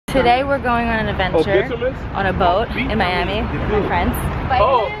Today we're going on an adventure on a boat in Miami with my friends.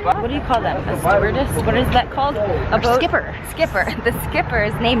 What do you call them? A stewardess? What is that called? A boat? Skipper. Skipper. The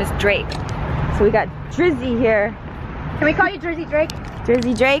skipper's name is Drake. So we got Drizzy here. Can we call you Drizzy Drake?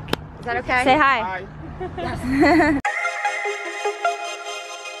 Drizzy Drake. Is that okay? Say hi. Hi. Yes.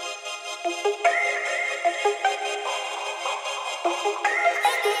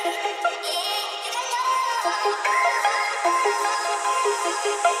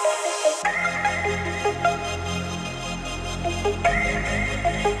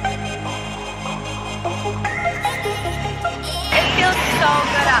 It feels so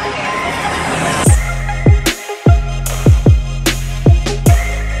good out here.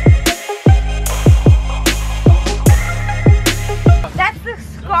 That's the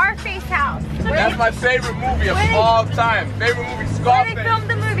Scarface house. That's my favorite movie of all time. Favorite movie, Where Scarface. they filmed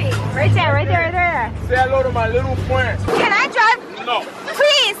the movie. Right there, right there, right there. Say hello to my little friend. Can I drive? No.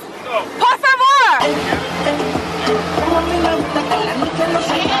 Please. No. Por favor.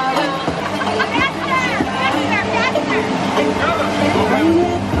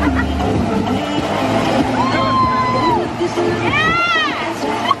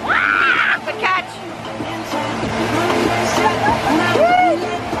 The catch.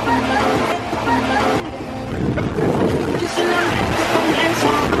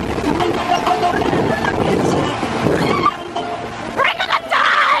 We're gonna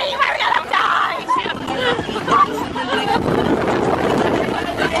die! We're gonna die!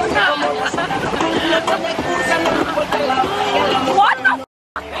 What the f?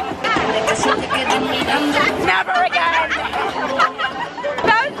 Never again!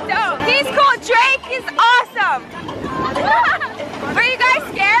 That was dope. He's cool. Drake is awesome. Were you guys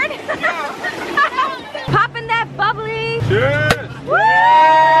scared? Popping that bubbly. Cheers. Woo!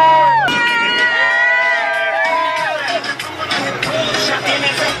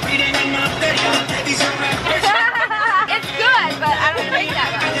 It's good, but I don't drink that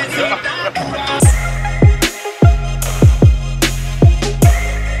much.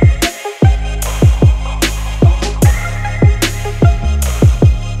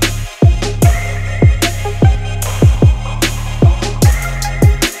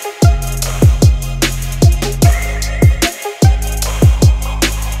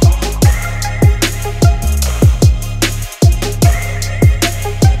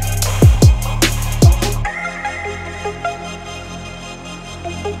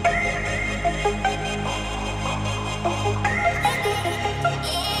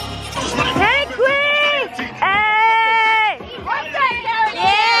 Hey, Queen! Hey! What's up,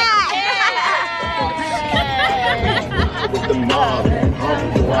 yeah! With the mob,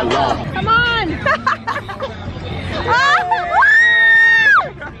 Come on! Oh,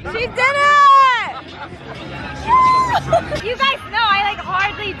 she did it! You guys know I like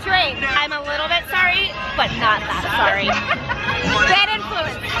hardly drink. I'm a little bit sorry, but not that sorry. Bad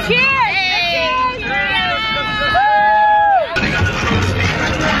influence. Cheers! Cheers!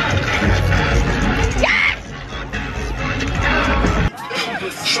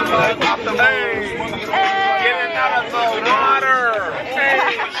 Hey, getting out of the water.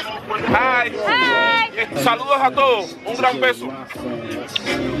 Hey. Hi. Hi! Saludos a todos. Un gran beso.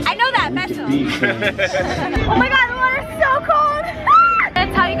 I know that, beso. Oh my god, the water's so cold! I'm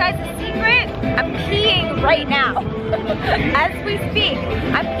gonna tell you guys a secret. I'm peeing right now. As we speak,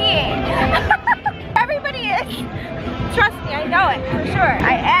 I'm peeing. Everybody is. Trust me, I know it for sure.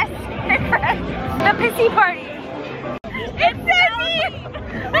 I asked my friend. The pissy party. It's Sandy!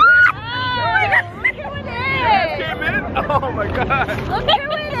 Oh my god, look who it is! Came in? Oh my god. Look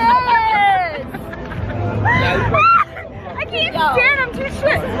who it is! I can't stand, I'm too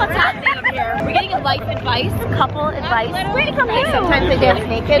short. This is what's happening here. We're getting life advice, couple advice. Wait, come here. Sometimes they dance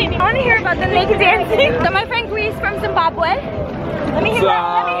naked. I want to hear about the naked dancing. So my friend Grease from Zimbabwe. Let me hear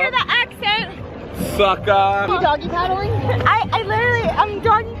the accent. Sucker. You doggy paddling? I'm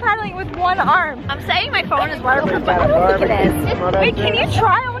doggy paddling with one arm. I'm saying my phone is waterproof, but I don't think it is. Wait, can you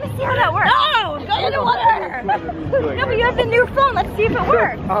try? I want to see how that works. No! Go in the water! No, but you have the new phone. Let's see if it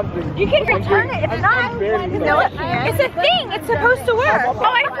works. You can return it if not. No, it can't. It's a thing. It's supposed to work. Oh,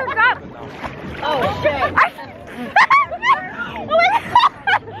 I forgot. Oh, shit.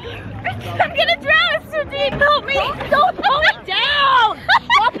 I'm gonna drown. It's too deep. Help me. Don't pull me down!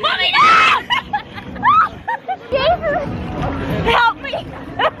 Don't pull me down! Jesus. Help me.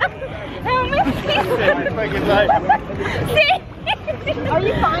 Help me, please. See? Are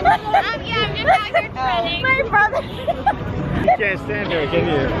you fine? Yeah, I'm just out here treading. My brother. You can't stand there, can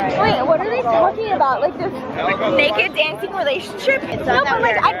you? Wait, what are they talking about? Like this naked dancing relationship? No, but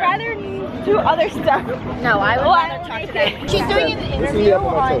like I'd rather do other stuff. No, I would rather talk to them. She's doing an interview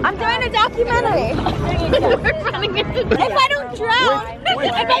on... I'm doing a documentary. If I don't drown,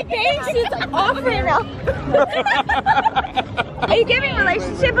 and my bathing suit's off right now. Are you giving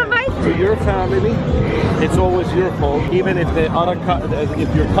relationship advice? To your family, it's always your fault, even if the other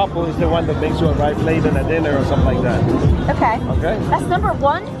if your couple is the one that makes you arrive late on a dinner or something like that. Okay. Okay? That's number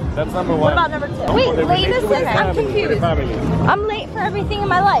one. That's number one. What about number two? Wait, lateness is, I'm confused. I'm late for everything in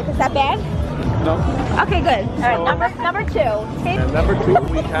my life. Is that bad? No. Okay, good. All right, number two. And number two,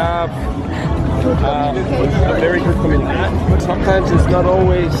 we have a very good communication. But sometimes it's not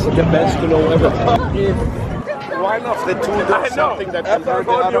always the best to know everything. If one of the two does something that can hurt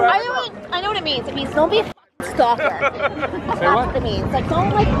the other. I know what it means. It means don't be a stalker. That's what it means. Like don't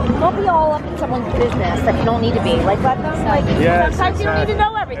be all up in someone's business that you don't need to be. Like let them Yes, sometimes you don't need to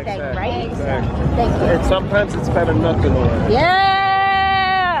know everything, right? Exactly. Thank you. And sometimes it's better not to know everything. Yeah.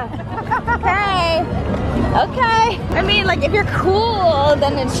 Okay. Okay. I mean, like, if you're cool,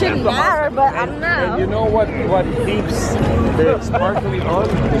 then it shouldn't matter, but I don't know. And you know what keeps the sparkling on?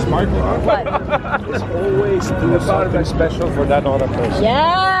 The sparkling on? What? It's always do something special for that other person.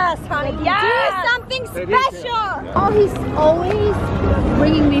 Yes, honey. Yes. Do something special. Oh, he's always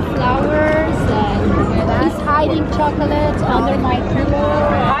bringing me flowers and he's hiding chocolate under my pillow.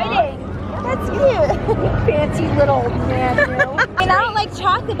 Hiding. That's cute. Fancy little man. And I don't like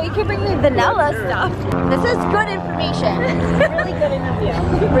chocolate, but you can bring me vanilla stuff. This is good information. Really good interview.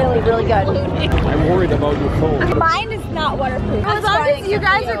 Really, really good. I'm worried about your phone. Mine is not waterproof. As long as you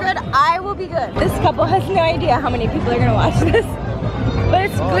guys are good, I will be good. This couple has no idea how many people are going to watch this. But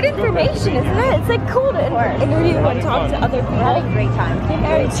it's good information, isn't it? It's like cool to interview and talk to other people. Having a great time. They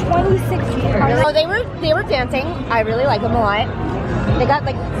married 26 years. Oh, they were dancing. I really like them a lot. They got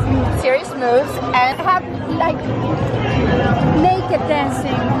like serious moves and have like naked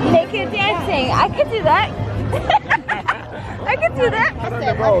dancing. Naked dancing. I could do that. I could do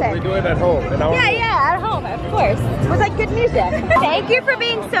that. We do it at home. Yeah, at home, of course. With like good music. Thank you for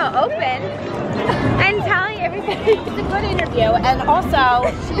being so open and telling everything. It's a good interview, and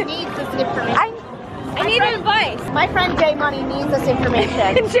also she needs this information. I need advice. My friend Jay Money needs this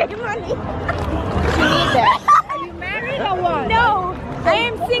information. Jay Money. She needs it. Are you married or what? No, I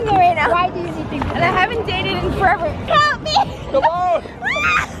am single right now. Why do you think? And I haven't dated in forever. Help me! Come on!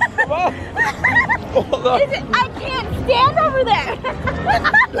 Come on! Hold on. I can't stand over there.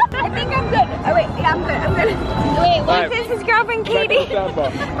 I think I'm good. Oh wait, yeah, I'm good. Wait, this is his girlfriend Katie.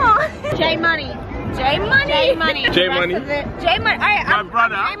 Jay Money. Jay Money. Jay Money. Jay Money. All right, My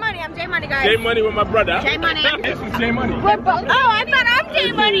brother. Jay Money. I'm Jay Money, guys. Jay Money with my brother. Jay Money. This is Jay Money. We're both. Oh, I thought I'm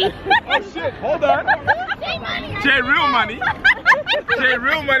Jay Money. Oh shit, hold on. Jay Money. Jay Real Money. Jay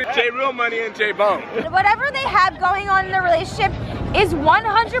Real Money. Jay Real Money and Jay Bone. Whatever they have going on in their relationship is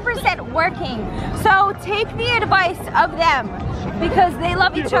 100% working. So take the advice of them because they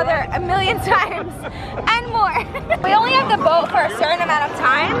love each other a million times and more. We only have the boat for a certain amount of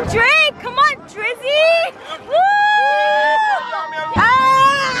time. Drake, come on, Drizzy! Woo!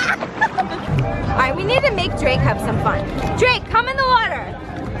 Ah! Alright, we need to make Drake have some fun. Drake, come in the water.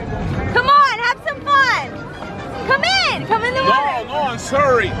 Come on, have some fun. Come in the water. No, I'm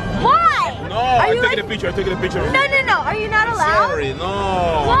sorry. Why? No, I'm taking a picture. I'm taking a picture. No. Are you not allowed? Sorry,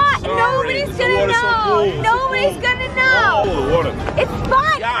 no. What? Sorry. Nobody's gonna know. So cool. Nobody's gonna know. Oh, the water. It's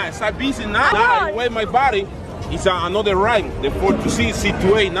fun. Yeah, it's not busy now. Now, the way my body is another rank. The 4 to C, C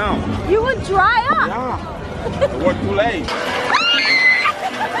to A now. You would dry up. Yeah. The work too late.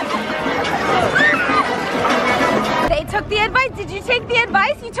 They took the advice. Did you take the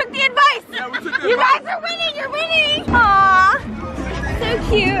advice? You took the advice. Yeah, we took the You advice. guys are winning. You're winning. Aww. So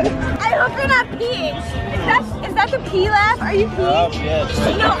cute. I hope you're not peeing. Is that the pee laugh? Are you peeing? Yes.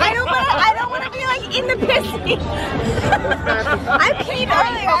 No, I don't want to be like in the pissing. I peed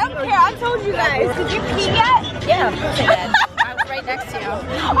earlier. I don't care. I told you guys. Did you pee yet? Yeah, of course I did. I was right next to you.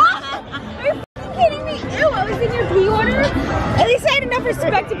 Are you kidding me? Ew, I was in your pee order? At least I had enough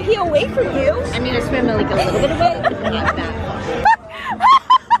respect to pee away from you. I mean, I swam like a little bit away, but not that.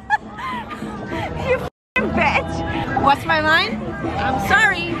 You f***ing bitch. What's my line? I'm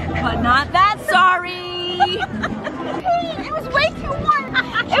sorry, but not that sorry. It was way too warm.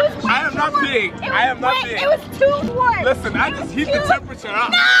 It was way I am too not warm. big. It I am was not way- big. It was too warm. Listen, I just heat the temperature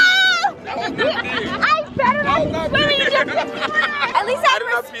up. No! That was not big. I better not not swimming big. just At least I I do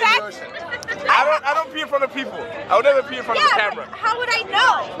not pee in the respect. ocean. I don't pee in front of people. I would never pee in front of the Yeah, camera. but how would I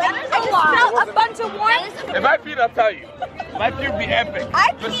know? Like, I just felt a bunch of warmth. If I pee, I'll tell you. My pube be epic.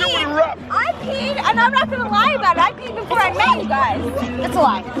 I The shit peed. would rap. I peed, and I'm not gonna lie about it. I peed before I met you guys. That's a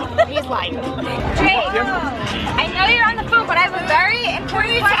lie. He's lying. Jake, I know you're on the phone, but I have a very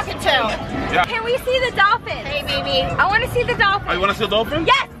important question. Yeah. Can we see the dolphin? Hey, baby. I want to see the dolphin. Oh, you want to see the dolphin?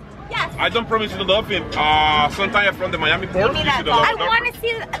 Yes. Yes. I don't promise you the dolphin. Sometime from the Miami port, you see the I dolphin. want to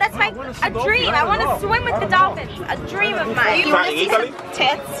see. That's my dream. I want to swim with the dolphins. A dream of mine. You want to see Italy?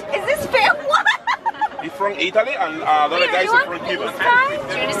 Tits? Is this fair? What? He's from Italy, and the other guys are from Cuba.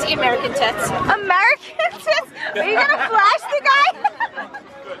 Do you want to see American tits? American tits? Are you gonna flash the guy?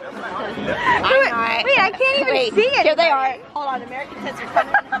 Wait, I can't even see it. Here they are. Hold on, American tits are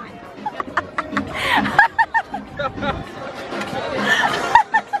coming in hot.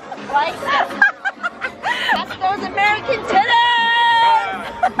 Like that's those American titties.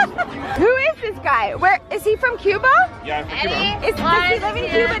 Who is this guy? Where is he from Cuba? Yeah, from Cuba. Does he live in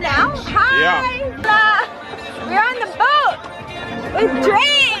Cuba now? Hi. Yeah. We're on the boat with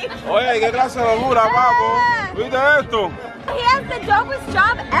Drake. Oye, qué clase de locura, papo. ¿Viste esto? He has the dopest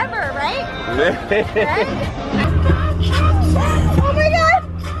job ever, right? Oh my God!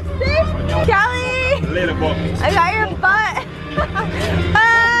 See? Kelly! Little boy. I got your butt.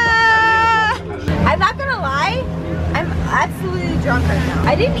 I'm not gonna lie. I'm absolutely drunk right now.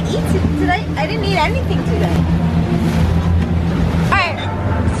 I didn't eat today. I didn't eat anything today. Alright.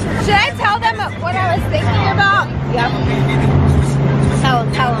 Should I tell them what I was thinking about? Yep.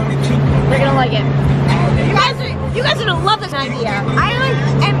 Tell them. They're gonna like it. You guys are gonna love this idea. I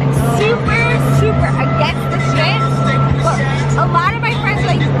am super against this shit. But a lot of my friends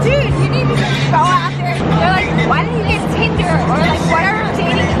are like, dude, you need to just go out there. They're like, why didn't you get Tinder or like whatever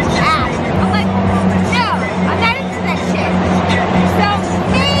dating app? I'm like, no, I'm not into that shit. So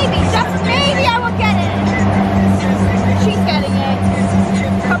maybe, just maybe I will get it. She's getting it.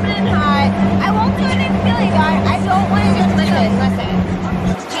 Coming in hot. I won't do it in Philly, guys. I don't want to just listen.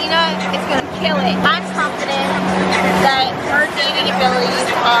 Gina is gonna kill it. I'm confident that her dating abilities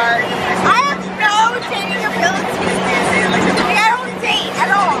are. I have no dating abilities. Like, I don't date at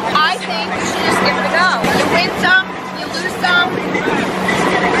all. I think you should just give it a go. You win some, you lose some.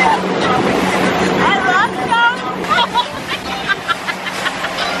 I lost some.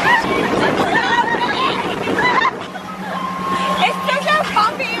 It's such a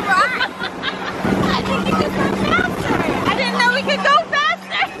bumpy ride. I think you could go faster. I didn't know we could go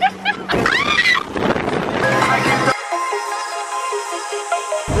faster.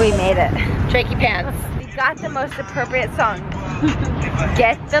 We made it. Drakey pants. We got the most appropriate song.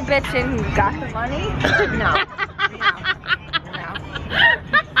 Get the bitch and you got the money? No.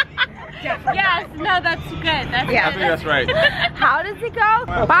 Yes, no, that's good. That's I think that's right. How does it go?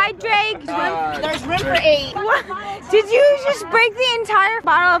 Bye, Drake. There's room for 8. What? Did you just break the entire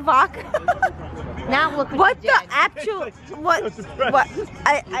bottle of vodka? Now look What you the did. actual? What?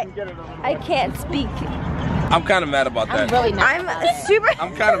 I can't speak. I'm kind of mad about that. I'm really not. I'm super.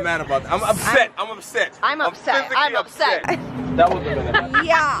 I'm kind of mad about that. I'm upset. I'm upset. I'm upset. physically I'm upset. That was a minute.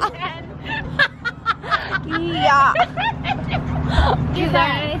 Yeah. Yeah. Did you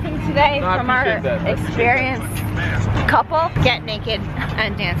learn anything today No, I from our appreciate that. I appreciate experience? Couple. Get naked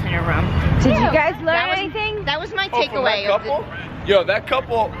and dance in your room. Did you guys learn That was- anything? That was my Oh, from takeaway. that couple? Yo, that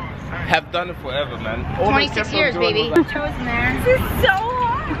couple have done it forever, man. All they 26 kept on years, doing baby. was like- Chosen there. This is so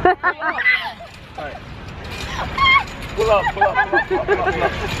hard. Pull up.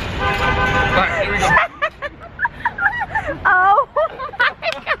 Alright, here we go. Oh my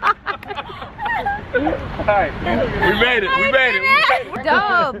God. Alright, we made it.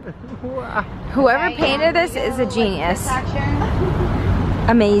 Dope. Whoever painted this is a genius.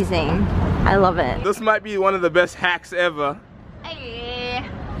 Amazing. I love it. This might be one of the best hacks ever. Hey.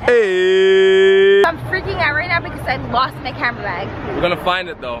 Hey! I'm freaking out right now because I lost my camera bag. We're gonna find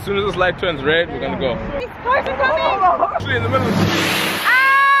it though. As soon as this light turns red, we're gonna go. These cars are coming. Actually, in the middle of the street.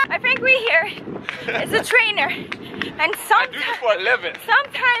 I think we here is a trainer. And I do sometimes, this for a living.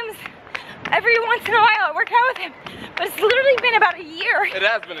 every once in a while I work out with him. But it's literally been about a year It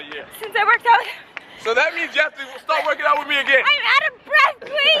has been a year. since I worked out with him. So that means you have to start working out with me again. I'm out of breath,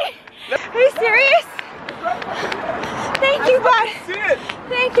 please. Are you serious? Thank you, God. I see it.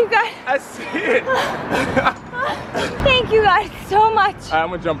 Thank you, God. I see it. Thank you, God, so much. Alright, I'm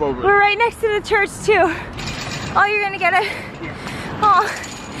gonna jump over. We're right next to the church, too. Oh, you're gonna get it. Oh,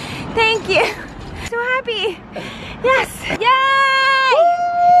 thank you. So happy. Yes. Yay!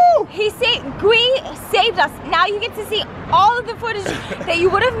 Woo! We saved us. Now you get to see all of the footage that you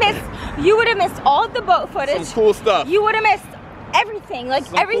would have missed. You would have missed all of the boat footage. Some cool stuff. You would have missed everything. Like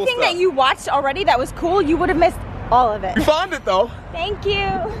Some cool everything stuff. that you watched already that was cool, you would have missed all of it. You found it though. Thank you.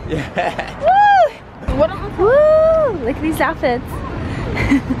 Yeah. Woo! Woo! Look at these outfits.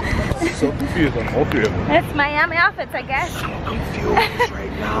 So confused. I'm confused. It's Miami outfits, I guess. So confused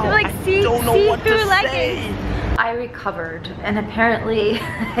right now. They're like see-through leggings. Say. I recovered, and apparently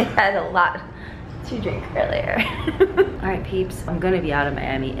I had a lot to drink earlier. All right, peeps, I'm gonna be out of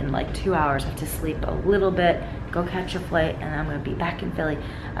Miami in like 2 hours. I have to sleep a little bit, go catch a flight, and I'm gonna be back in Philly.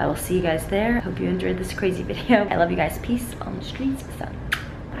 I will see you guys there. Hope you enjoyed this crazy video. I love you guys. Peace on the streets.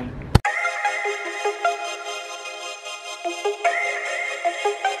 Bye.